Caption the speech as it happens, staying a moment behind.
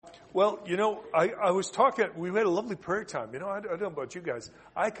Well, I was talking, we had a lovely prayer time. I don't know about you guys.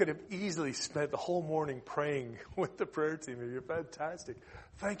 I could have easily spent the whole morning praying with the prayer team. You're fantastic.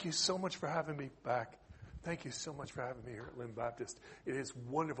 Thank you so much for having me back. Thank you so much for having me here at Lynn Baptist. It is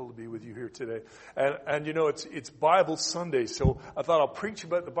wonderful to be with you here today. And it's Bible Sunday, so I thought I'll preach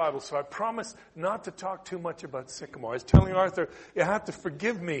about the Bible. So I promise not to talk too much about Sycamore. I was telling Arthur, you have to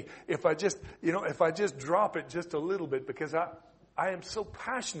forgive me if I just drop it just a little bit, because I am so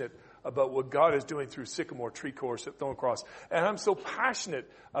passionate about what God is doing through Sycamore Tree Course at Thorncross. And I'm so passionate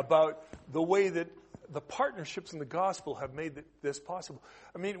about the way that the partnerships in the gospel have made this possible.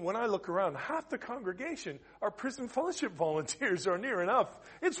 I mean, when I look around, half the congregation are prison fellowship volunteers, or near enough.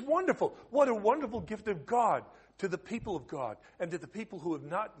 It's wonderful. What a wonderful gift of God to the people of God and to the people who have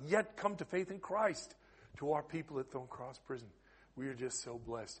not yet come to faith in Christ, to our people at Thorncross Prison. We are just so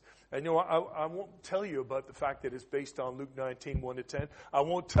blessed. And I won't tell you about the fact that it's based on Luke 19, 1-10. I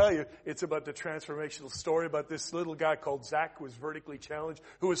won't tell you it's about the transformational story about this little guy called Zach, who was vertically challenged,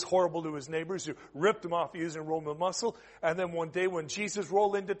 who was horrible to his neighbors, who ripped him off using Roman muscle. And then one day when Jesus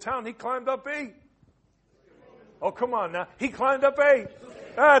rolled into town, he climbed up A. Oh, come on now. He climbed up A.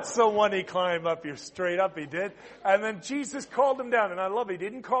 That's the one he climbed up. You're straight up, he did. And then Jesus called him down. And I love it. He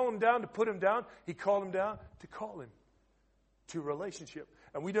didn't call him down to put him down. He called him down to call him to relationship.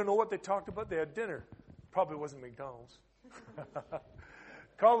 And we don't know what they talked about. They had dinner. Probably wasn't McDonald's.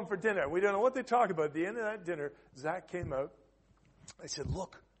 Call them for dinner. We don't know what they talked about. At the end of that dinner, Zach came out. I said,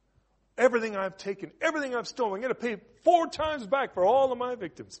 look, everything I've taken, everything I've stolen, I'm going to pay 4 times back for all of my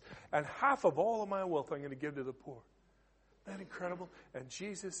victims. And half of all of my wealth I'm going to give to the poor. Isn't that incredible? And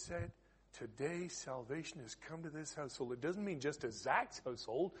Jesus said, today salvation has come to this household. It doesn't mean just to Zach's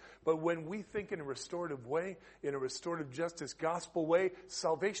household, but when we think in a restorative way, in a restorative justice gospel way,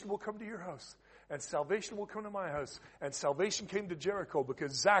 salvation will come to your house. And salvation will come to my house. And salvation came to Jericho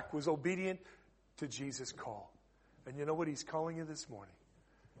because Zach was obedient to Jesus' call. And you know what he's calling you this morning?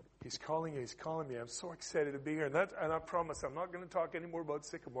 He's calling me. I'm so excited to be here. And I promise I'm not going to talk anymore about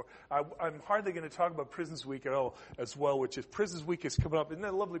Sycamore. I'm hardly going to talk about Prisons Week at all as well, which is Prisons Week is coming up. Isn't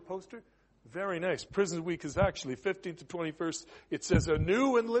that a lovely poster? Very nice. Prisons Week is actually 15th to 21st. It says a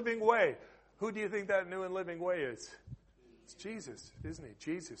new and living way. Who do you think that new and living way is? It's Jesus, isn't he?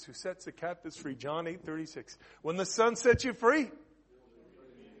 Jesus, who sets the captives free. John 8:36. When the Son sets you free.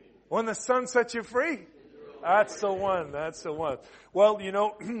 When the Son sets you free. That's the one. That's the one. Well,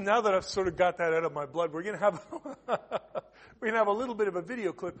 now that I've sort of got that out of my blood, we're going to have a little bit of a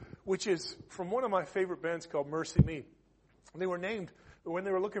video clip, which is from one of my favorite bands called Mercy Me. They were named, when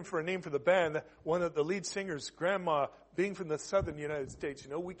they were looking for a name for the band, one of the lead singers, grandma, being from the southern United States,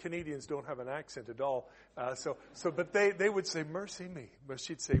 we Canadians don't have an accent at all. But they would say, mercy me.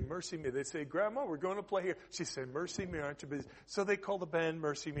 She'd say, mercy me. They'd say, Grandma, we're going to play here. She'd say, mercy me, aren't you busy? So they call the band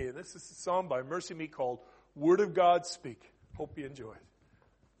Mercy Me. And this is a song by Mercy Me called Word of God Speak. Hope you enjoy it.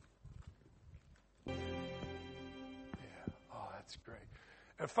 Yeah. Oh, that's great.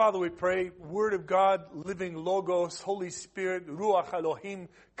 And Father, we pray, Word of God, living Logos, Holy Spirit, Ruach Elohim,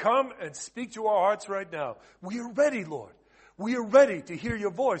 come and speak to our hearts right now. We are ready, Lord. We are ready to hear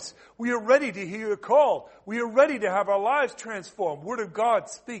your voice. We are ready to hear your call. We are ready to have our lives transformed. Word of God,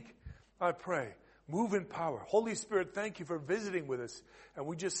 speak, I pray. Move in power. Holy Spirit, thank you for visiting with us. And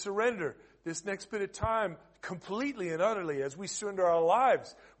we just surrender this next bit of time completely and utterly as we surrender our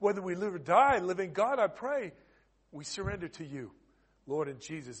lives. Whether we live or die, living God, I pray, we surrender to you. Lord, in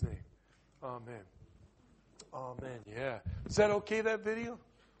Jesus' name. Amen. Amen. Yeah. Is that okay, that video?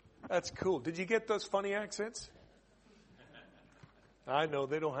 That's cool. Did you get those funny accents? I know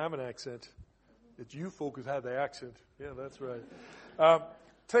they don't have an accent. It's you folks have the accent. Yeah, that's right.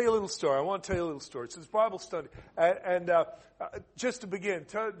 Tell you a little story. I want to tell you a little story. It's this Bible study. And just to begin,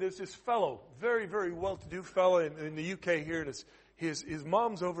 there's this fellow, very, very well-to-do fellow in the UK here, and his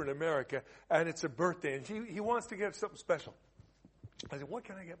mom's over in America, and it's a birthday, and he wants to get something special. I said, what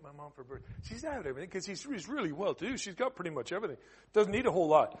can I get my mom for birthday? She's had everything because he's really well-to-do. She's got pretty much everything. Doesn't need a whole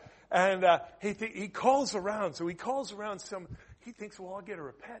lot. And he calls around. So he calls around he thinks, well, I'll get her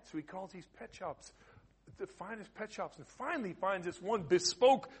a pet. So he calls these pet shops, the finest pet shops, and finally finds this one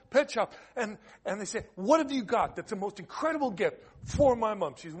bespoke pet shop. And they say, what have you got that's the most incredible gift for my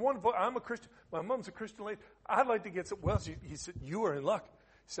mom? She's wonderful. I'm a Christian. My mom's a Christian lady. I'd like to get some. Well, he said, you are in luck.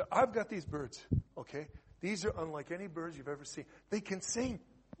 He said, I've got these birds, okay? These are unlike any birds you've ever seen. They can sing.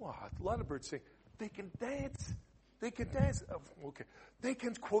 Wow, a lot of birds sing. They can dance. They can dance. Okay. They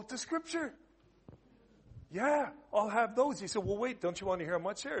can quote the scripture. Yeah, I'll have those. He said, well, wait, don't you want to hear how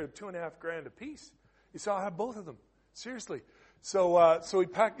much they're? $2,500 a piece. He said, I'll have both of them. Seriously. So he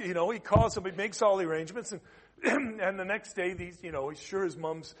packed, he calls them, he makes all the arrangements, and And the next day, he's sure his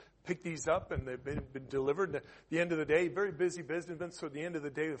mom's picked these up and they've been delivered. And at the end of the day, very busy businessman. So at the end of the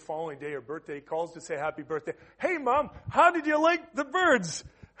day, the following day, her birthday, he calls to say happy birthday. Hey, Mom, how did you like the birds?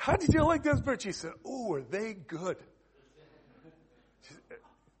 How did you like those birds? She said, oh, are they good? She said,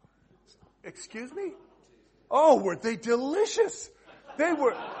 excuse me? Oh, were they delicious? They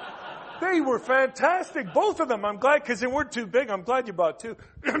were fantastic. Both of them. I'm glad, because they weren't too big. I'm glad you bought two.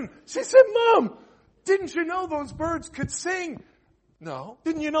 She said, Mom, didn't you know those birds could sing? No.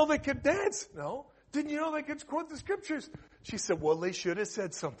 Didn't you know they could dance? No. Didn't you know they could quote the scriptures? She said, well, they should have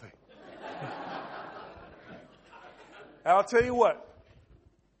said something. I'll tell you what.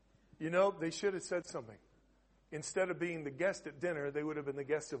 They should have said something. Instead of being the guest at dinner, they would have been the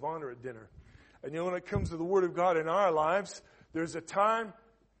guest of honor at dinner. And when it comes to the Word of God in our lives, there's a time,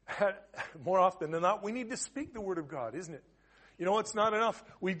 more often than not, we need to speak the Word of God, isn't it? It's not enough.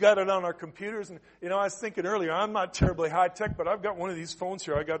 We've got it on our computers. And, I was thinking earlier, I'm not terribly high tech, but I've got one of these phones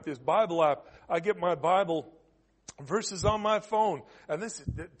here. I got this Bible app. I get my Bible verses on my phone. And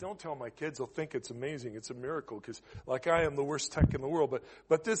don't tell my kids, they'll think it's amazing. It's a miracle because like I am the worst tech in the world.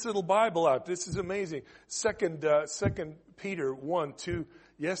 But this little Bible app, this is amazing. Second Peter 1:2.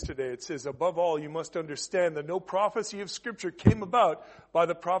 Yesterday it says, above all, you must understand that no prophecy of Scripture came about by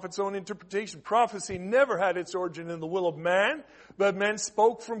the prophet's own interpretation. Prophecy never had its origin in the will of man, but men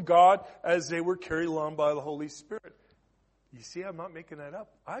spoke from God as they were carried along by the Holy Spirit. You see, I'm not making that up.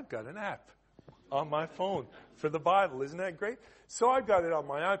 I've got an app on my phone for the Bible. Isn't that great? So I've got it on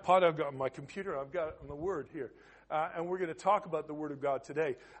my iPod, I've got it on my computer, I've got it on the Word here. And we're going to talk about the Word of God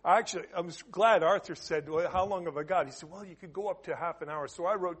today. I was glad Arthur said, well, how long have I got? He said, well, you could go up to half an hour. So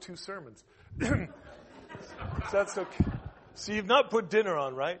I wrote 2 sermons. So that's okay. So you've not put dinner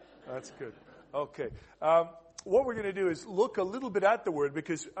on, right? That's good. Okay. What we're going to do is look a little bit at the Word,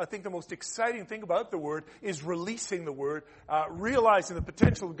 because I think the most exciting thing about the Word is releasing the Word, realizing the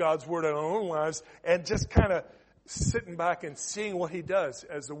potential of God's Word in our own lives, and just kind of sitting back and seeing what He does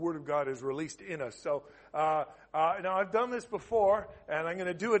as the Word of God is released in us. So, now I've done this before, and I'm going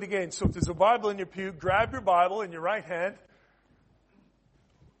to do it again. So if there's a Bible in your pew, grab your Bible in your right hand.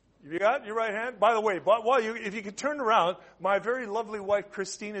 You got it in your right hand? By the way, if you could turn around, my very lovely wife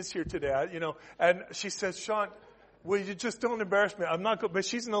Christine is here today, and she says, Sean, well, you just don't embarrass me. I'm not good, but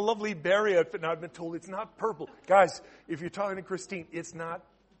she's in a lovely berry outfit, and I've been told it's not purple. Guys, if you're talking to Christine, it's not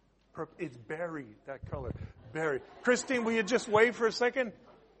purple. It's berry, that color. Berry. Christine, will you just wave for a second?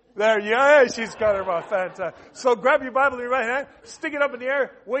 There, yeah, she's got her mouth. Fantastic. So grab your Bible in your right hand, stick it up in the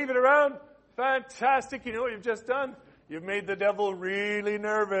air, wave it around. Fantastic. You know what you've just done? You've made the devil really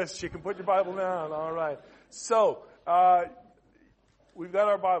nervous. You can put your Bible down. All right. So, we've got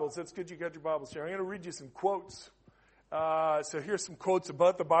our Bibles. That's good you got your Bibles here. I'm going to read you some quotes. So here's some quotes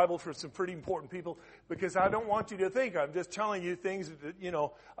about the Bible for some pretty important people, because I don't want you to think I'm just telling you things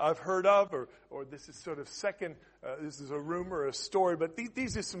that, I've heard of, or this is sort of this is a rumor or a story, but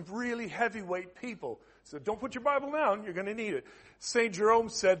these are some really heavyweight people. So don't put your Bible down. You're going to need it. St. Jerome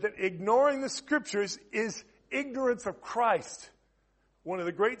said that ignoring the Scriptures is ignorance of Christ. One of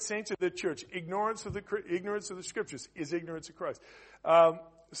the great saints of the church. Ignorance of the Scriptures is ignorance of Christ.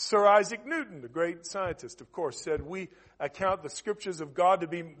 Sir Isaac Newton, the great scientist, of course, said, we account the Scriptures of God to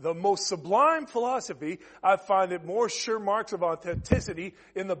be the most sublime philosophy. I find it more sure marks of authenticity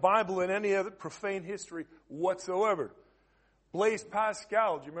in the Bible than any other profane history whatsoever. Blaise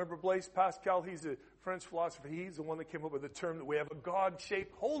Pascal, do you remember Blaise Pascal? He's a French philosopher. He's the one that came up with the term that we have a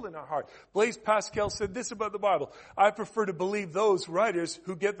God-shaped hole in our heart. Blaise Pascal said this about the Bible: I prefer to believe those writers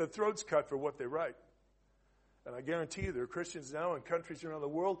who get their throats cut for what they write. And I guarantee you there are Christians now in countries around the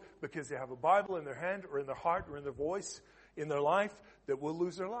world, because they have a Bible in their hand or in their heart or in their voice, in their life, that will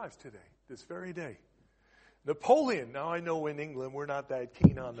lose their lives today, this very day. Napoleon, now I know in England we're not that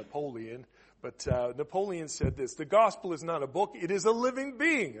keen on Napoleon, but Napoleon said this: the gospel is not a book, it is a living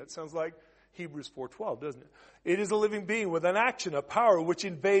being. That sounds like Hebrews 4:12, doesn't it? It is a living being with an action, a power which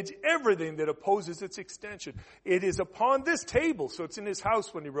invades everything that opposes its extension. It is upon this table, so it's in his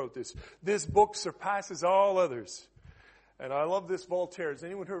house when he wrote this. This book surpasses all others. And I love this Voltaire. Has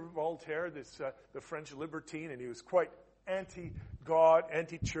anyone heard of Voltaire, the French libertine? And he was quite anti-God,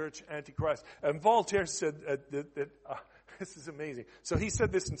 anti-church, anti-Christ. And Voltaire said this is amazing. So he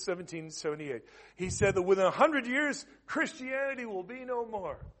said this in 1778. He said that within 100 years, Christianity will be no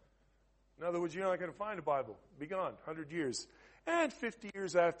more. In other words, you're not going to find a Bible. Be gone, 100 years. And 50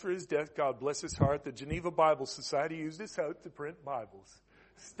 years after his death, God bless his heart, the Geneva Bible Society used this out to print Bibles.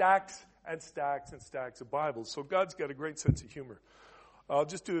 Stacks and stacks and stacks of Bibles. So God's got a great sense of humor. I'll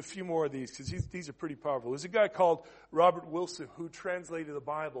just do a few more of these because these are pretty powerful. There's a guy called Robert Wilson who translated the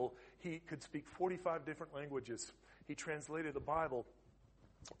Bible. He could speak 45 different languages. He translated the Bible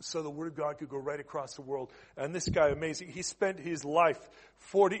so the Word of God could go right across the world. And this guy, amazing, he spent his life,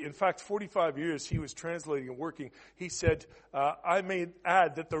 45 years he was translating and working. He said, I may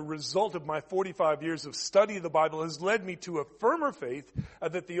add that the result of my 45 years of study of the Bible has led me to a firmer faith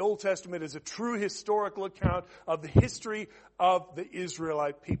that the Old Testament is a true historical account of the history of the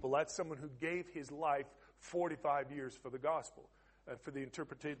Israelite people. That's someone who gave his life 45 years for the gospel. And for the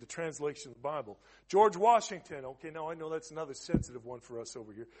interpretation, the translation of the Bible. George Washington, okay, now I know that's another sensitive one for us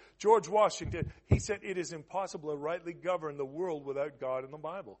over here. George Washington, he said, it is impossible to rightly govern the world without God and the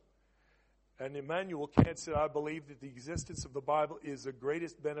Bible. And Immanuel Kant said, I believe that the existence of the Bible is the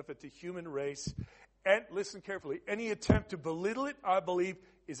greatest benefit to human race. And listen carefully, any attempt to belittle it, I believe,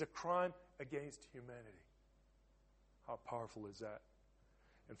 is a crime against humanity. How powerful is that?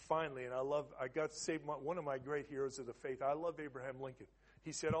 And finally, and I got to say one of my great heroes of the faith, I love Abraham Lincoln.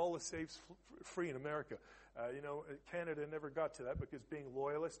 He set all the slaves free in America. Canada never got to that because being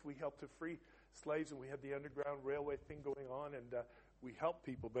loyalist, we helped to free slaves, and we had the Underground Railway thing going on, and we helped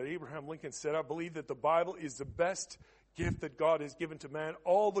people. But Abraham Lincoln said, I believe that the Bible is the best gift that God has given to man.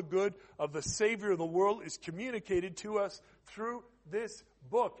 All the good of the Savior of the world is communicated to us through this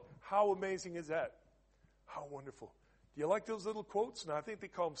book. How amazing is that? How wonderful. Do you like those little quotes? No, I think they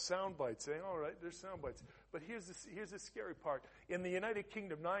call them sound bites. All right, they're sound bites. But here's the scary part. In the United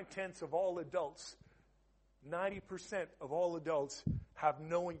Kingdom, 9/10 of all adults, 90% of all adults have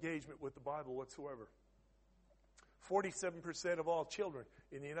no engagement with the Bible whatsoever. 47% of all children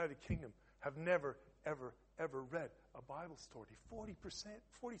in the United Kingdom have never, ever, ever read a Bible story. 40%,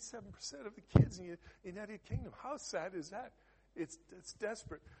 47% of the kids in the United Kingdom. How sad is that? It's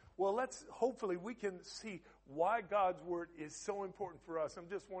desperate. Well, hopefully we can see why God's Word is so important for us. I'm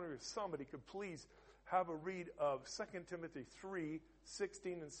just wondering if somebody could please have a read of 2 Timothy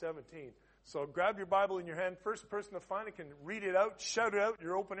 3:16 and 17. So grab your Bible in your hand. First person to find it can read it out, shout it out in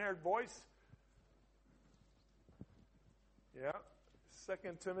your open-aired voice. Yeah.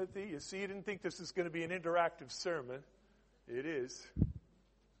 2 Timothy. You see, you didn't think this was going to be an interactive sermon. It is.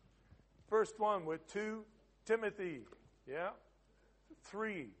 First one with 2 Timothy. Yeah.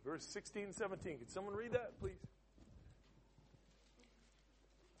 3, verse 16 and 17. Can someone read that, please?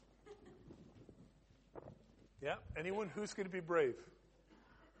 Yeah. Anyone who's going to be brave?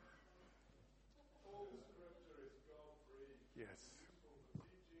 All the scripture is God-breathed. Yes. Useful for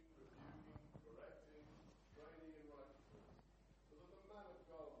teaching, rebuking, correcting, training in righteousness, so that the man of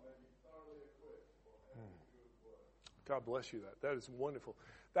God may be thoroughly equipped for every good work. God bless you. That is wonderful.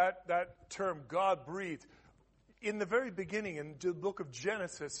 That term, God-breathed, in the very beginning, in the book of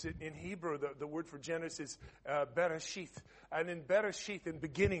Genesis, in Hebrew, the word for Genesis is Bereshith. And in Bereshith, in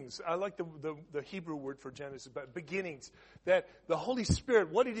beginnings, I like the Hebrew word for Genesis, but beginnings, that the Holy Spirit,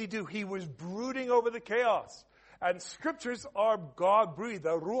 what did He do? He was brooding over the chaos. And scriptures are God-breathed.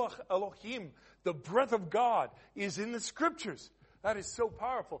 The Ruach Elohim, the breath of God, is in the scriptures. That is so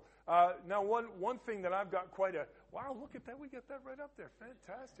powerful. Now, one thing that I've got quite a, wow, look at that. We got that right up there.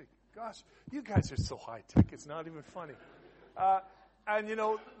 Fantastic. Gosh, you guys are so high-tech. It's not even funny. And,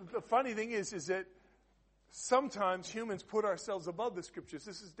 the funny thing is that sometimes humans put ourselves above the scriptures.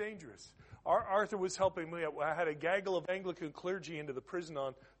 This is dangerous. Arthur was helping me. I had a gaggle of Anglican clergy into the prison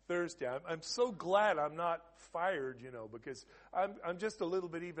on Thursday. I'm so glad I'm not fired, because I'm just a little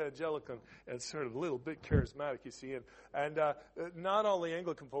bit evangelical and sort of a little bit charismatic, you see. And not all the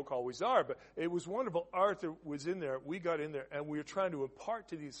Anglican folk always are, but it was wonderful. Arthur was in there. We got in there, and we were trying to impart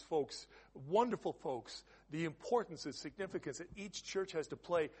to these folks, wonderful folks, the importance and significance that each church has to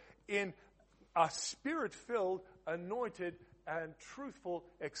play in a spirit-filled, anointed, and truthful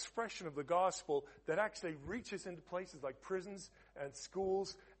expression of the gospel that actually reaches into places like prisons and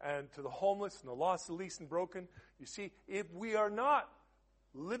schools and to the homeless and the lost, the least, and broken. You see, if we are not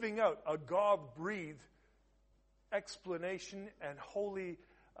living out a God-breathed explanation and holy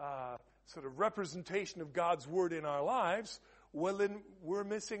sort of representation of God's Word in our lives, well, then we're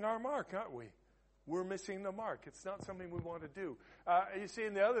missing our mark, aren't we? We're missing the mark. It's not something we want to do. You see,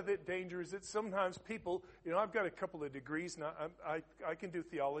 and the other danger is that sometimes people, I've got a couple of degrees, and I can do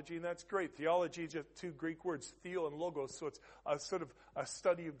theology, and that's great. Theology is just two Greek words, theo and logos, so it's a sort of a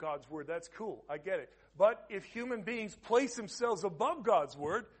study of God's Word. That's cool. I get it. But if human beings place themselves above God's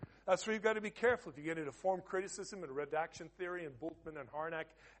Word, that's where you've got to be careful. If you get into form criticism and redaction theory and Bultmann and Harnack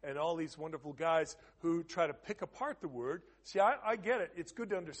and all these wonderful guys who try to pick apart the Word. See, I get it. It's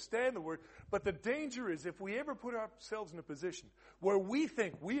good to understand the Word. But the danger is if we ever put ourselves in a position where we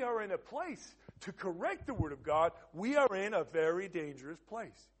think we are in a place to correct the Word of God, we are in a very dangerous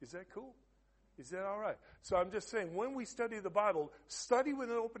place. Is that cool? Is that all right? So I'm just saying, when we study the Bible, study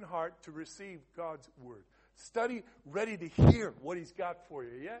with an open heart to receive God's Word. Study ready to hear what He's got for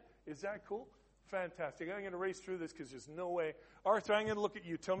you. Yeah? Is that cool? Fantastic. I'm going to race through this because there's no way. Arthur, I'm going to look at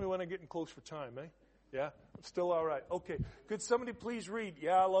you. Tell me when I'm getting close for time, eh? Yeah? I'm still all right. Okay. Could somebody please read?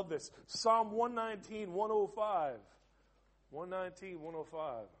 Yeah, I love this. Psalm 119, 105. 119,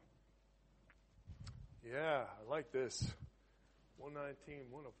 105. Yeah, I like this.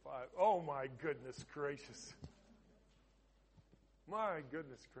 119, 105. Oh, my goodness gracious. My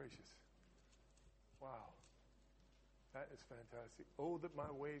goodness gracious. Wow. That is fantastic. Oh, that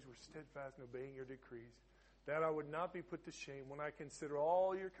my ways were steadfast in obeying your decrees, that I would not be put to shame. When I consider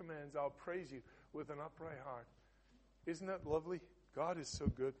all your commands, I'll praise you with an upright heart. Isn't that lovely? God is so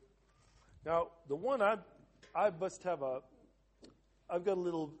good. Now, the one I must have I've got a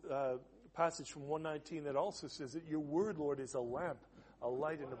little passage from 119 that also says that your word, Lord, is a lamp, a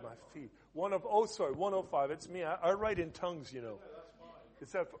light into my feet. 105. It's me. I write in tongues, you know.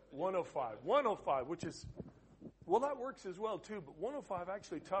 It's that 105. 105, which is, well, that works as well, too. But 105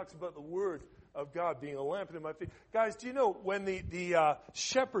 actually talks about the word of God being a lamp into my feet. Guys, do you know when the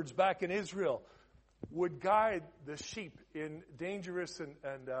shepherds back in Israel would guide the sheep in dangerous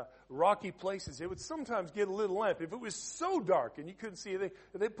and rocky places, they would sometimes get a little lamp. If it was so dark and you couldn't see anything,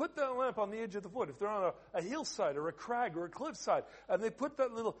 they put that lamp on the edge of the foot. If they're on a hillside or a crag or a cliffside, and they put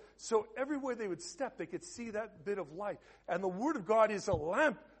that little, so everywhere they would step, they could see that bit of light. And the Word of God is a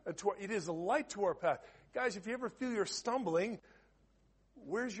lamp, it is a light to our path. Guys, if you ever feel you're stumbling,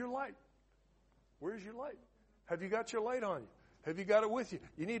 where's your light? Where's your light? Have you got your light on you? Have you got it with you?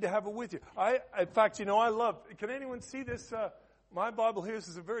 You need to have it with you. In fact, you know, I love, can anyone see this? My Bible here, this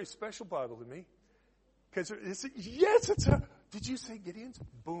is a very special Bible to me. Because did you say Gideon's?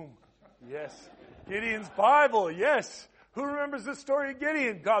 Boom. Yes. Gideon's Bible, yes. Who remembers the story of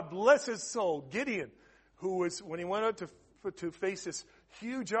Gideon? God bless his soul. Gideon, who was, when he went out to face this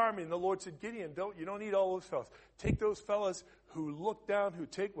huge army, and the Lord said, Gideon, you don't need all those fellas. Take those fellas who look down,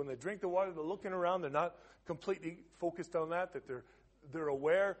 when they drink the water, they're looking around, they're not completely focused on that they're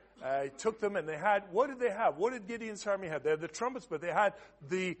aware. He took them, and what did they have? What did Gideon's army have? They had the trumpets, but they had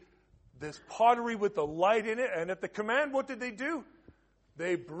this pottery with the light in it, and at the command, what did they do?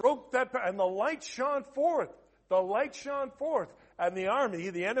 They broke that, and the light shone forth. The light shone forth. And the army,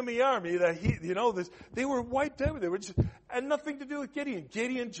 the enemy army, they were wiped out. They were and nothing to do with Gideon.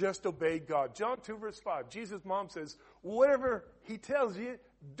 Gideon just obeyed God. John 2 verse 5. Jesus' mom says, whatever he tells you,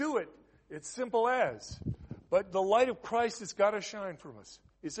 do it. It's simple as. But the light of Christ has got to shine from us.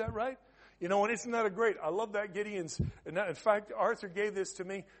 Is that right? You know, and isn't that a great? I love that Gideon's. In fact, Arthur gave this to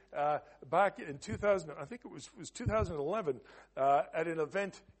me back in 2000. I think it was 2011 at an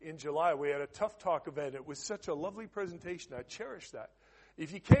event in July. We had a Tough Talk event. It was such a lovely presentation. I cherish that.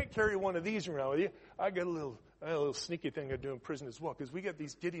 If you can't carry one of these around with you, I got a little sneaky thing I do in prison as well, because we get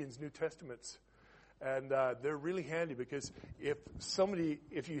these Gideon's New Testaments. And they're really handy, because if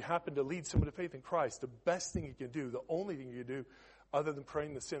you happen to lead someone to faith in Christ, the best thing you can do, the only thing you do, other than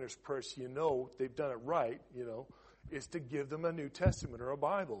praying the sinner's prayer so you know they've done it right, is to give them a New Testament or a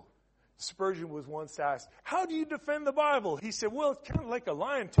Bible. Spurgeon was once asked, how do you defend the Bible? He said, well, it's kind of like a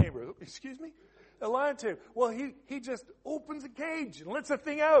lion tamer. Excuse me? A lion tamer. Well, he just opens a cage and lets the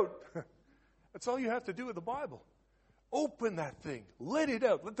thing out. That's all you have to do with the Bible. Open that thing. Let it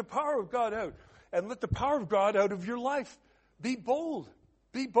out. Let the power of God out. And let the power of God out of your life. Be bold.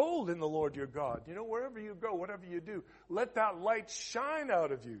 Be bold in the Lord your God. Wherever you go, whatever you do, let that light shine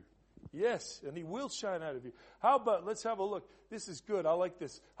out of you. Yes, and He will shine out of you. How about, let's have a look. This is good. I like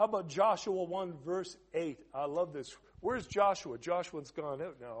this. How about Joshua 1 verse 8? I love this. Where's Joshua? Joshua's gone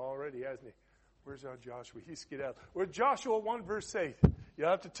out now already, hasn't he? Where's our Joshua? He's skedaddled. Where's Joshua 1 verse 8? You'll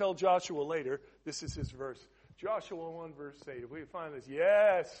have to tell Joshua later. This is his verse. Joshua 1 verse 8. If we find this,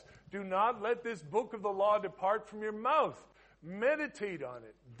 yes, do not let this book of the law depart from your mouth. Meditate on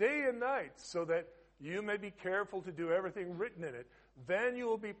it day and night, so that you may be careful to do everything written in it. Then you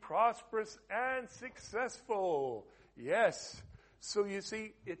will be prosperous and successful. Yes. So you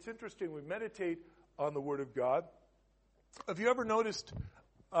see, it's interesting. We meditate on the Word of God. Have you ever noticed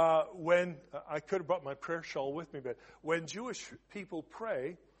when, I could have brought my prayer shawl with me, but when Jewish people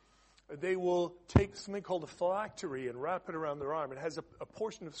pray, they will take something called a phylactery and wrap it around their arm. It has a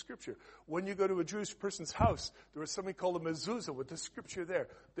portion of Scripture. When you go to a Jewish person's house, there is something called a mezuzah with the Scripture there.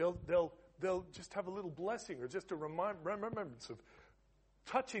 They'll just have a little blessing, or just a remembrance of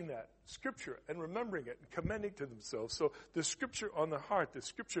touching that Scripture and remembering it and commending to themselves. So the Scripture on the heart, the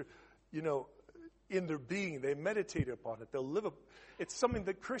Scripture, in their being, they meditate upon it. They'll live it's something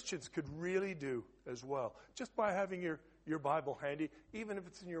that Christians could really do as well, just by having your your Bible handy, even if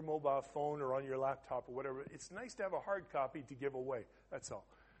it's in your mobile phone or on your laptop or whatever. It's nice to have a hard copy to give away. That's all.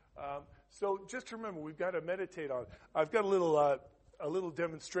 So just remember, we've got to meditate on it. I've got a little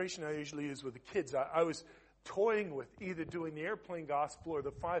demonstration I usually use with the kids. I was toying with either doing the airplane gospel or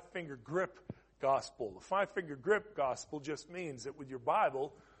the 5-finger grip gospel. The 5-finger grip gospel just means that with your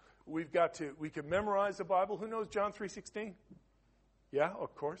Bible, we can memorize the Bible. Who knows John 3:16? Yeah,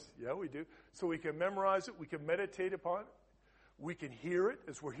 of course. Yeah, we do. So we can memorize it. We can meditate upon it. We can hear it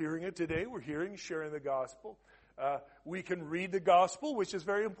as we're hearing it today. We're sharing the gospel. We can read the gospel, which is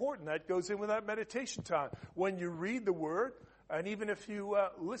very important. That goes in with that meditation time. When you read the word, and even if you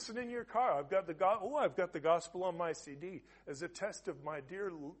listen in your car, I've got the gospel on my CD. As a test of my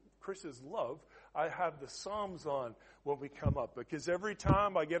dear Chris's love, I have the Psalms on when we come up. Because every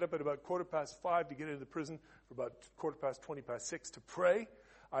time I get up at about 5:15 to get into the prison for about 6:20 to pray,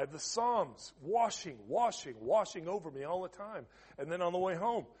 I have the Psalms washing over me all the time. And then on the way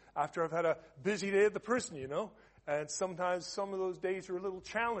home, after I've had a busy day at the prison, and sometimes some of those days are a little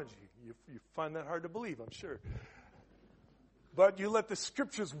challenging. You find that hard to believe, I'm sure. But you let the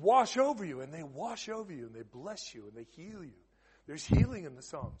scriptures wash over you, and they wash over you, and they bless you, and they heal you. There's healing in the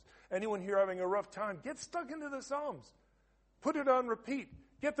Psalms. Anyone here having a rough time, get stuck into the Psalms. Put it on repeat.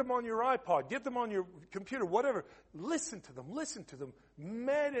 Get them on your iPod. Get them on your computer, whatever. Listen to them.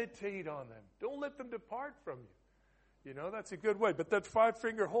 Meditate on them. Don't let them depart from you. That's a good way. But that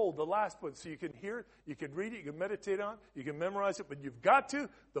 5-finger hold, the last one, so you can hear it, you can read it, you can meditate on it, you can memorize it, but you've got to,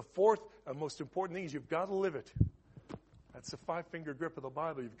 the fourth and most important thing is you've got to live it. That's the 5-finger grip of the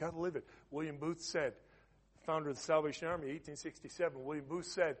Bible. You've got to live it. William Booth said, founder of the Salvation Army, 1867, William Booth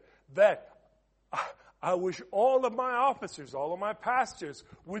said that I wish all of my officers, all of my pastors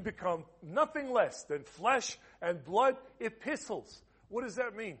would become nothing less than flesh and blood epistles. What does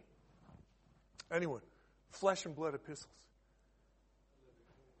that mean? Anyone? Flesh and blood epistles.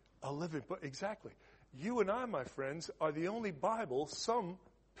 A living book. Exactly. You and I, my friends, are the only Bible some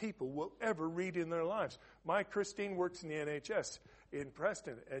people will ever read in their lives. My Christine works in the NHS in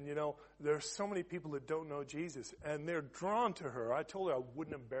Preston, and there are so many people that don't know Jesus, and they're drawn to her. I told her I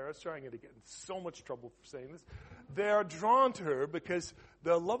wouldn't embarrass her. I'm going to get in so much trouble for saying this. They are drawn to her because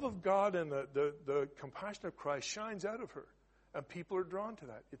the love of God and the compassion of Christ shines out of her, and people are drawn to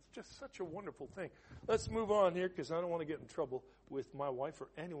that. It's just such a wonderful thing. Let's move on here because I don't want to get in trouble with my wife or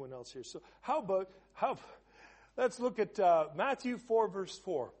anyone else here. So let's look at Matthew 4, verse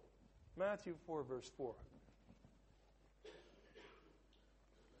 4. Matthew 4, verse 4.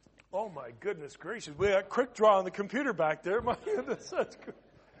 Oh, my goodness gracious. We got quick draw on the computer back there. My goodness, that's good.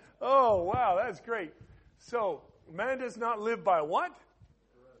 Oh, wow, that's great. So, man does not live by what?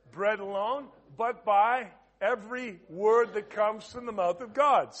 Bread alone, but by every word that comes from the mouth of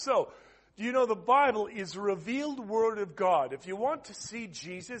God. So, do you know the Bible is a revealed word of God? If you want to see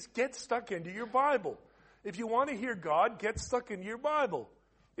Jesus, get stuck into your Bible. If you want to hear God, get stuck into your Bible.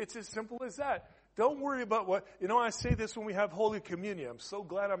 It's as simple as that. Don't worry about what, I say this when we have Holy Communion. I'm so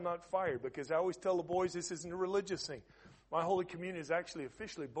glad I'm not fired because I always tell the boys this isn't a religious thing. My Holy Communion is actually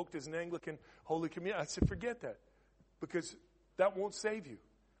officially booked as an Anglican Holy Communion. I said, forget that because that won't save you.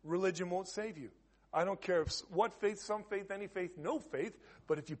 Religion won't save you. I don't care if what faith, some faith, any faith, no faith,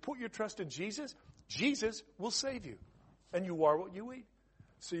 but if you put your trust in Jesus, Jesus will save you. And you are what you eat.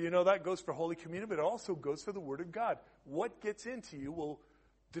 So that goes for Holy Communion, but it also goes for the Word of God. What gets into you will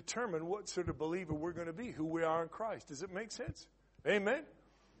determine what sort of believer we're going to be, who we are in Christ. Does it make sense? Amen?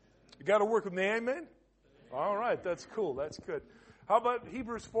 You got to work with me, amen? All right, that's cool. That's good. How about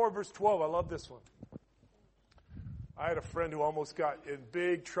Hebrews 4, verse 12? I love this one. I had a friend who almost got in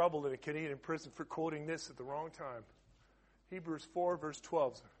big trouble in a Canadian prison for quoting this at the wrong time. Hebrews 4, verse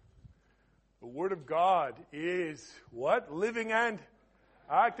 12. The Word of God is what? Living and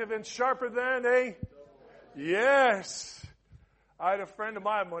active and sharper than a... Yes. I had a friend of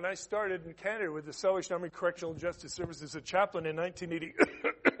mine when I started in Canada with the Salvation Army Correctional Justice Service as a chaplain in 1980.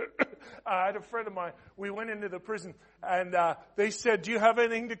 I had a friend of mine. We went into the prison and they said, do you have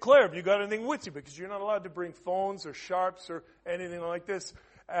anything to declare? Have you got anything with you? Because you're not allowed to bring phones or sharps or anything like this.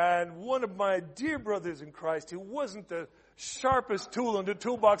 And one of my dear brothers in Christ, who wasn't the sharpest tool in the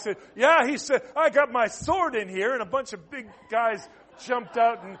toolbox, said, yeah, he said, I got my sword in here. And a bunch of big guys jumped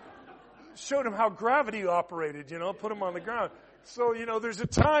out and showed him how gravity operated, put him on the ground. So, there's a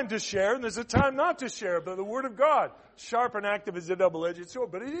time to share and there's a time not to share. But the Word of God, sharp and active as a double-edged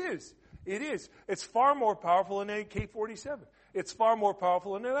sword. But it is. It is. It's far more powerful than an AK-47. It's far more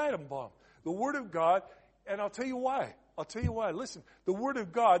powerful than an atom bomb. The Word of God, and I'll tell you why. Listen, the Word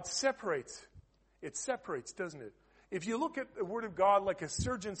of God separates. It separates, doesn't it? If you look at the Word of God like a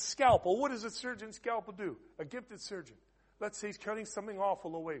surgeon's scalpel, what does a surgeon's scalpel do? A gifted surgeon. let's say he's cutting something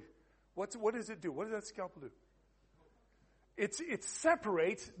awful away. What does it do? What does that scalpel do? It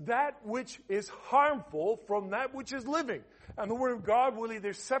separates that which is harmful from that which is living. And the Word of God will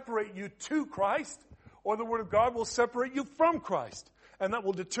either separate you to Christ, or the Word of God will separate you from Christ. And that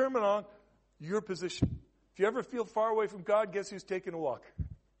will determine on your position. If you ever feel far away from God, guess who's taking a walk?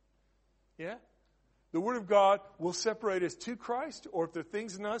 Yeah? The Word of God will separate us to Christ, or if there are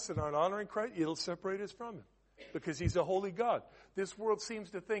things in us that aren't honoring Christ, it'll separate us from Him. Because He's a holy God. This world seems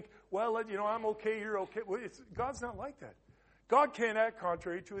to think, well, I'm okay, you're okay. Well, God's not like that. God can't act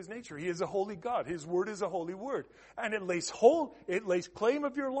contrary to His nature. He is a holy God. His Word is a holy Word. And it lays claim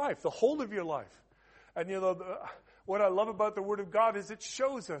of your life, the whole of your life. And what I love about the Word of God is it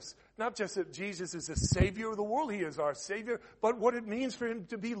shows us not just that Jesus is the Savior of the world, He is our Savior, but what it means for Him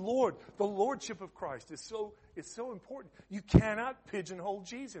to be Lord. The Lordship of Christ is so important. You cannot pigeonhole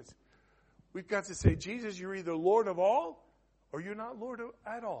Jesus. We've got to say, Jesus, you're either Lord of all, or you're not Lord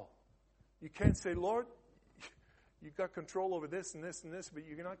at all. You can't say, Lord, you've got control over this and this and this, but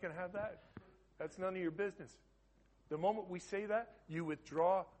you're not going to have that. That's none of your business. The moment we say that, you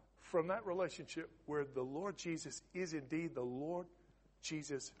withdraw from that relationship where the Lord Jesus is indeed the Lord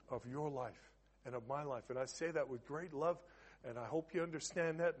Jesus of your life and of my life. And I say that with great love, and I hope you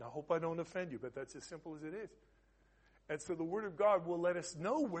understand that, and I hope I don't offend you, but that's as simple as it is. And so the Word of God will let us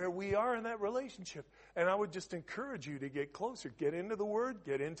know where we are in that relationship. And I would just encourage you to get closer. Get into the Word.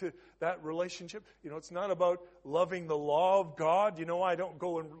 Get into that relationship. It's not about loving the law of God. I don't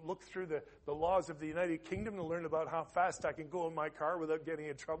go and look through the laws of the United Kingdom to learn about how fast I can go in my car without getting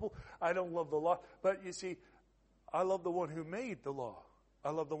in trouble. I don't love the law. But you see, I love the one who made the law. I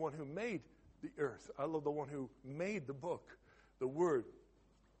love the one who made the earth. I love the one who made the book, the Word,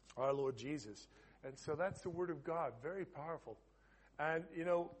 our Lord Jesus. And so that's the Word of God, very powerful. And,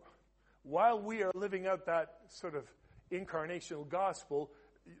 while we are living out that sort of incarnational gospel,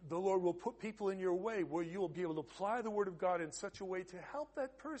 the Lord will put people in your way where you will be able to apply the Word of God in such a way to help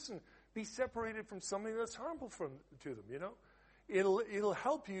that person be separated from something that's harmful to them, It'll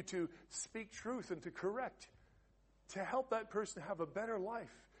help you to speak truth and to correct, to help that person have a better life,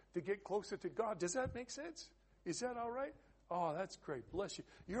 to get closer to God. Does that make sense? Is that all right? Oh, that's great. Bless you.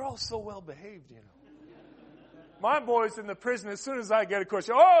 You're all so well behaved, My boys in the prison, as soon as I get a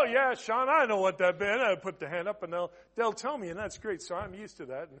question, oh yeah, Sean, I know what that meant. I put the hand up and they'll tell me, and that's great. So I'm used to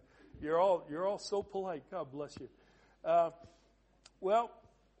that. And you're all so polite. God bless you. Well,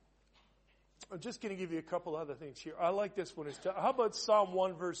 I'm just going to give you a couple other things here. I like this one. How about Psalm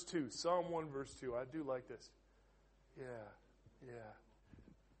 1 verse 2? Psalm 1 verse 2. I do like this. Yeah.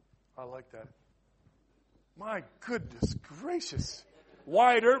 I like that. My goodness gracious.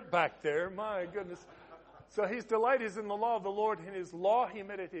 Wide earth back there. My goodness. So his delight is in the law of the Lord. In His law he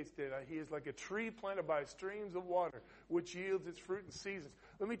meditates day and night. He is like a tree planted by streams of water, which yields its fruit in seasons.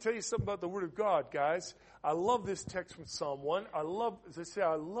 Let me tell you something about the Word of God, guys. I love this text from Psalm 1. I love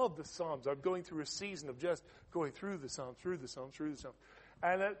the Psalms. I'm going through a season of just going through the Psalms.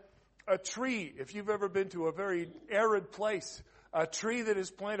 And a tree, if you've ever been to a very arid place, a tree that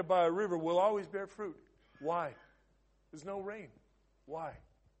is planted by a river will always bear fruit. Why? There's no rain. Why?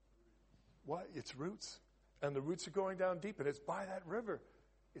 Why? Its roots. And the roots are going down deep, and it's by that river.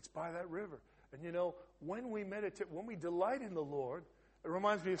 It's by that river. And when we meditate, when we delight in the Lord, it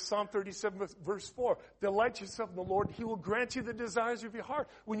reminds me of Psalm 37 verse 4. Delight yourself in the Lord, He will grant you the desires of your heart.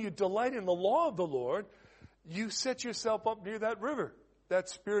 When you delight in the law of the Lord, you set yourself up near that river, that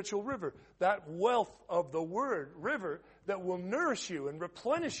spiritual river, that wealth of the Word river that will nourish you and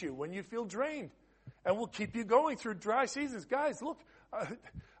replenish you when you feel drained. And will keep you going through dry seasons. Guys, look,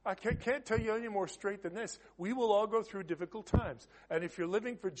 I can't tell you any more straight than this. We will all go through difficult times. And if you're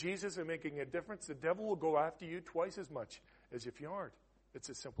living for Jesus and making a difference, the devil will go after you twice as much as if you aren't. It's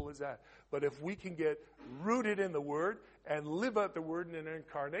as simple as that. But if we can get rooted in the Word and live out the Word in an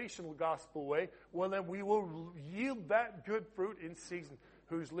incarnational gospel way, well, then we will yield that good fruit in season,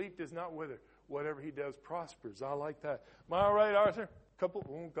 whose leaf does not wither. Whatever He does prospers. I like that. Am I all right, Arthur?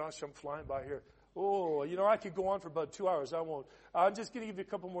 Oh, gosh, I'm flying by here. Oh, I could go on for about 2 hours. I won't. I'm just going to give you a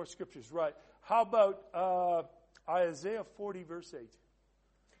couple more scriptures. Right. How about Isaiah 40, verse 8?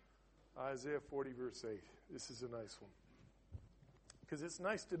 Isaiah 40, verse 8. This is a nice one. Because it's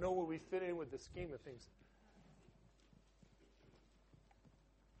nice to know where we fit in with the scheme of things.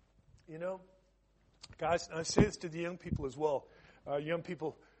 Guys, and I say this to the young people as well. Young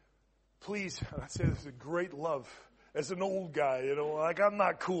people, please, and I say this with great love. As an old guy, I'm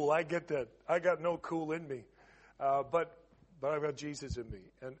not cool. I get that. I got no cool in me. But I've got Jesus in me.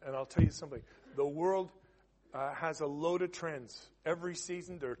 And I'll tell you something. The world has a load of trends. Every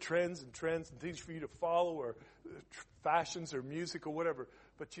season there are trends and things for you to follow, or fashions or music or whatever.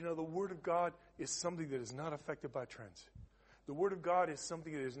 But you know, the Word of God is something that is not affected by trends. The Word of God is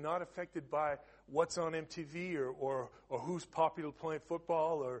something that is not affected by what's on MTV or who's popular playing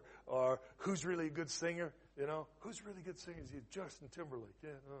football or who's really a good singer. You know, who's really good singer? Is Justin Timberlake?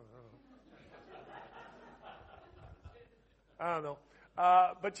 Yeah, I don't know.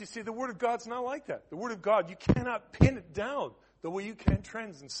 But you see, the Word of God's not like that. The Word of God, you cannot pin it down the way you can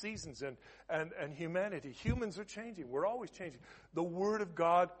trends and seasons and humanity. Humans are changing. We're always changing. The Word of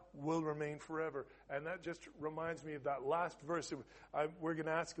God will remain forever. And that just reminds me of that last verse. We're going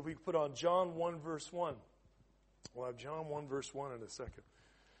to ask if we can put on John 1 verse 1. We'll have John 1 verse 1 in a second.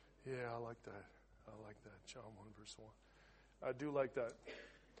 Yeah, I like that. John 1 verse 1. I do like that.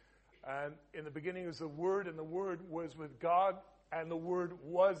 And in the beginning was the Word, and the Word was with God, and the Word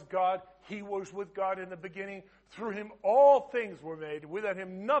was God. He was with God in the beginning. Through Him all things were made. Without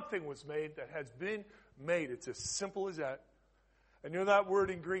Him nothing was made that has been made. It's as simple as that. And you know that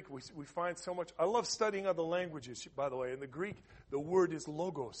word in Greek, we find so much. I love studying other languages, by the way. In the Greek, the word is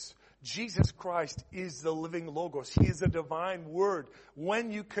logos. Jesus Christ is the living logos. He is the divine word.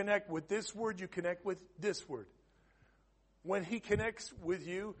 When you connect with this word, you connect with this word. When He connects with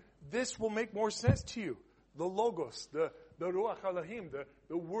you, this will make more sense to you. The logos, the Ruach Elohim,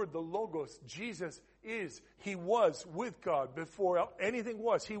 the word, the logos. Jesus is. He was with God before anything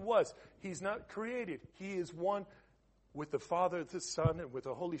was. He was. He's not created. He is one with the Father, the Son, and with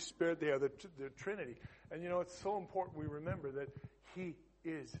the Holy Spirit. They are the Trinity. And you know, it's so important we remember that He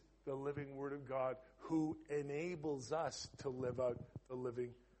is the living Word of God who enables us to live out the living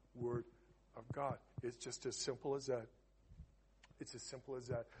Word of God. It's just as simple as that. It's as simple as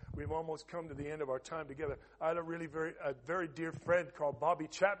that. We've almost come to the end of our time together. I had a very dear friend called Bobby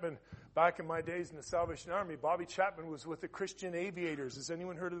Chapman back in my days in the Salvation Army. Bobby Chapman was with the Christian Aviators. Has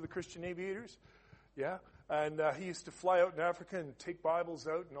anyone heard of the Christian Aviators? Yeah? And he used to fly out in Africa and take Bibles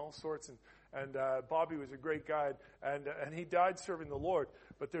out and all sorts. And Bobby was a great guy. And he died serving the Lord.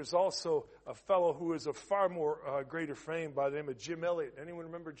 But there's also a fellow who is of far more greater fame by the name of Jim Elliot. Anyone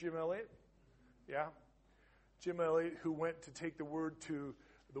remember Jim Elliot? Yeah? Jim Elliot, who went to take the Word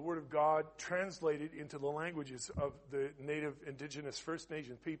of God, translated into the languages of the native indigenous First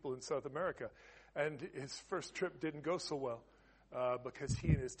Nation people in South America. And his first trip didn't go so well because he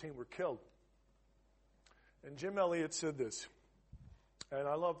and his team were killed. And Jim Elliot said this, and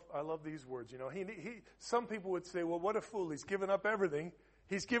I love these words. You know, some people would say, well, what a fool. He's given up everything.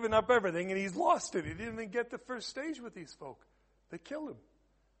 He's given up everything, and he's lost it. He didn't even get the first stage with these folk. They killed him.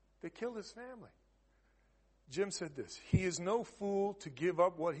 They killed his family. Jim said this, he is no fool to give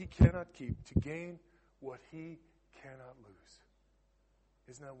up what he cannot keep, to gain what he cannot lose.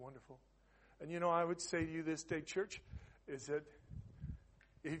 Isn't that wonderful? And you know, I would say to you this day, church, is that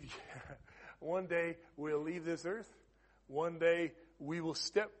one day we'll leave this earth. One day we will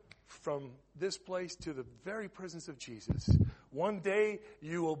step from this place to the very presence of Jesus. One day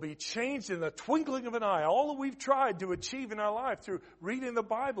you will be changed in the twinkling of an eye. All that we've tried to achieve in our life through reading the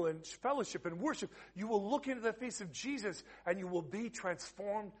Bible and fellowship and worship, you will look into the face of Jesus and you will be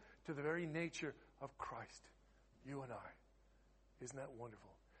transformed to the very nature of Christ. You and I. Isn't that wonderful?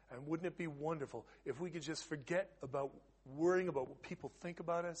 And wouldn't it be wonderful if we could just forget about worrying about what people think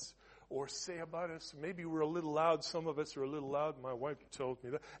about us or say about us? Maybe we're a little loud. Some of us are a little loud. My wife told me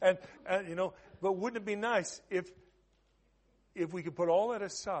that. And you know, but wouldn't it be nice if we could put all that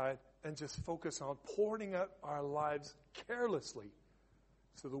aside and just focus on pouring out our lives carelessly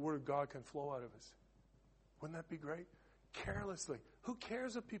so the Word of God can flow out of us? Wouldn't that be great? Carelessly. Who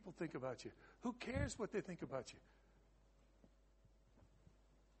cares what people think about you? Who cares what they think about you?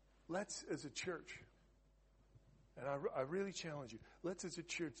 Let's, as a church, and I really challenge you, let's as a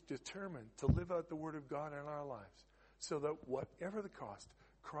church determine to live out the Word of God in our lives so that whatever the cost,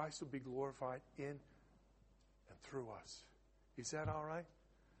 Christ will be glorified in and through us. Is that all right?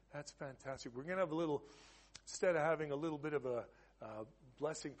 That's fantastic. We're going to have a little, instead of having a little bit of a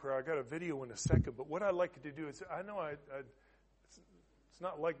blessing prayer, I got a video in a second, but what I'd like to do is, I know it's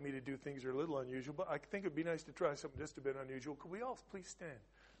not like me to do things that are a little unusual, but I think it'd be nice to try something just a bit unusual. Could we all please stand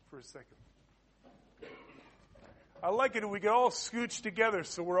for a second? I like it if we can all scooch together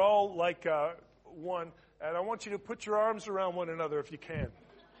so we're all like one. And I want you to put your arms around one another if you can.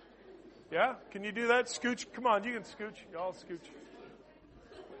 Yeah? Can you do that? Scooch. Come on, you can scooch. Y'all scooch.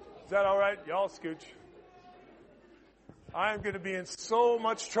 Is that all right? Y'all scooch. I'm going to be in so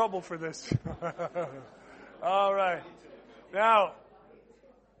much trouble for this. All right. Now,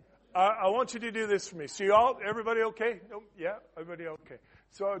 I want you to do this for me. So everybody okay? Yeah? Everybody okay?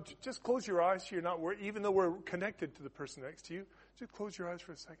 So just close your eyes so you're not worried. Even though we're connected to the person next to you, just close your eyes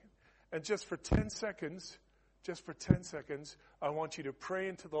for a second. And just for 10 seconds, I want you to pray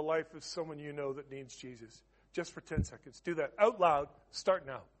into the life of someone you know that needs Jesus. Just for 10 seconds. Do that out loud. Start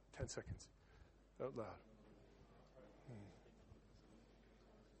now. 10 seconds. Out loud.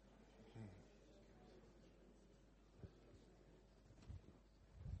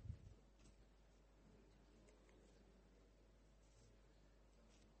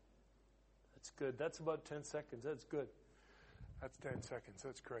 That's good. That's about 10 seconds. That's good. That's 10 seconds.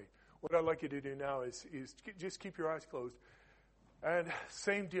 That's great. What I'd like you to do now is just keep your eyes closed. And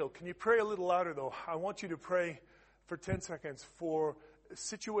same deal. Can you pray a little louder, though? I want you to pray for 10 seconds for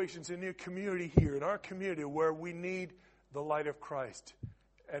situations in your community here, in our community, where we need the light of Christ.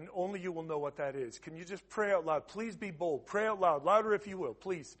 And only you will know what that is. Can you just pray out loud? Please be bold. Pray out loud. Louder if you will.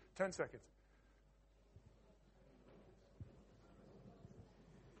 Please. 10 seconds.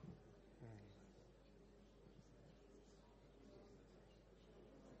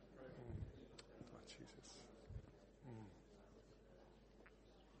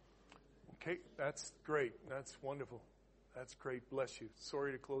 Okay, that's great. That's wonderful. That's great. Bless you.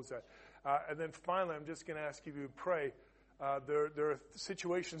 Sorry to close that. And then finally, I'm just going to ask you to pray. There are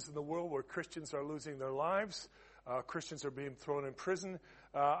situations in the world where Christians are losing their lives. Christians are being thrown in prison.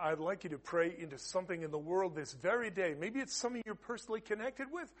 I'd like you to pray into something in the world this very day. Maybe it's something you're personally connected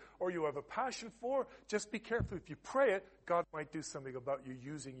with or you have a passion for. Just be careful. If you pray it, God might do something about you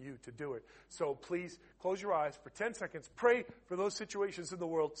using you to do it. So please close your eyes for 10 seconds. Pray for those situations in the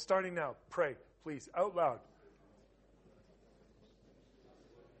world. Starting now. Pray, please, out loud.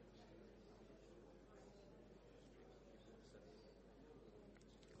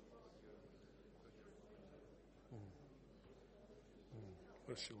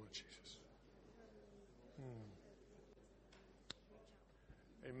 Bless you, Lord Jesus.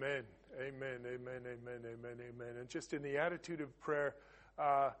 Amen. Amen. Amen. Amen. Amen. Amen. And just in the attitude of prayer,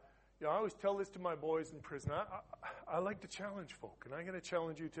 I always tell this to my boys in prison. I like to challenge folk, and I'm going to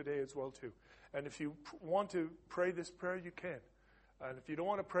challenge you today as well too. And if you want to pray this prayer, you can. And if you don't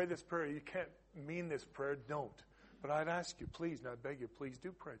want to pray this prayer, you can't mean this prayer, don't. But I'd ask you, please, and I beg you, please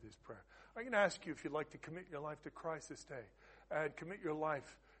do pray this prayer. I'm going to ask you if you'd like to commit your life to Christ this day. And commit your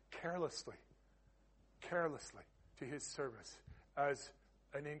life carelessly to His service as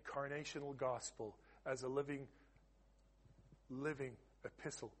an incarnational gospel, as a living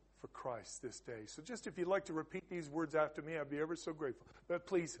epistle for Christ this day. So just if you'd like to repeat these words after me, I'd be ever so grateful. But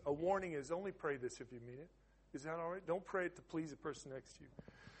please, a warning is only pray this if you mean it. Is that all right? Don't pray it to please the person next to you.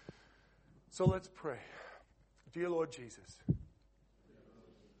 So let's pray. Dear Lord Jesus,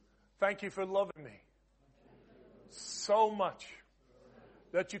 thank you for loving me so much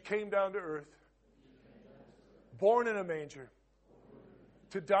that you came down to earth, born in a manger,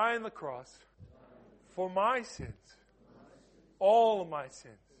 to die on the cross for my sins, all of my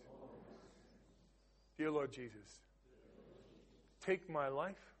sins. Dear Lord Jesus, take my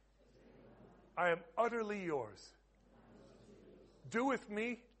life. I am utterly yours. Do with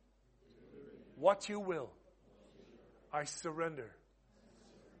me what you will. I surrender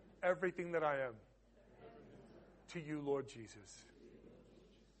everything that I am to you, Lord Jesus.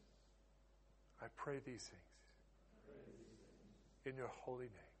 I pray these things in your holy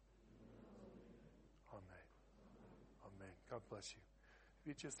name. Amen. Amen. God bless you. If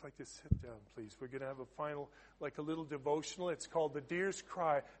you'd just like to sit down, please. We're going to have a final, like a little devotional. It's called The Deer's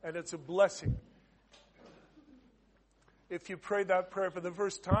Cry, and it's a blessing. If you prayed that prayer for the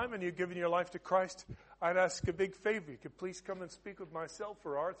first time and you've given your life to Christ, I'd ask a big favor. You could please come and speak with myself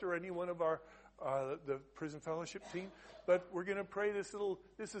or Arthur or any one of our the prison fellowship team. But we're going to pray this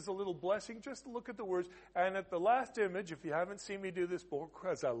is a little blessing. Just look at the words. And at the last image, if you haven't seen me do this before,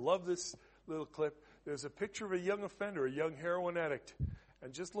 because I love this little clip, there's a picture of a young offender, a young heroin addict.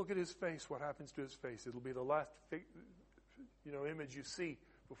 And just look at his face, what happens to his face. It'll be the last image you see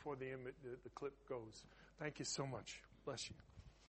before the clip goes. Thank you so much. Bless you.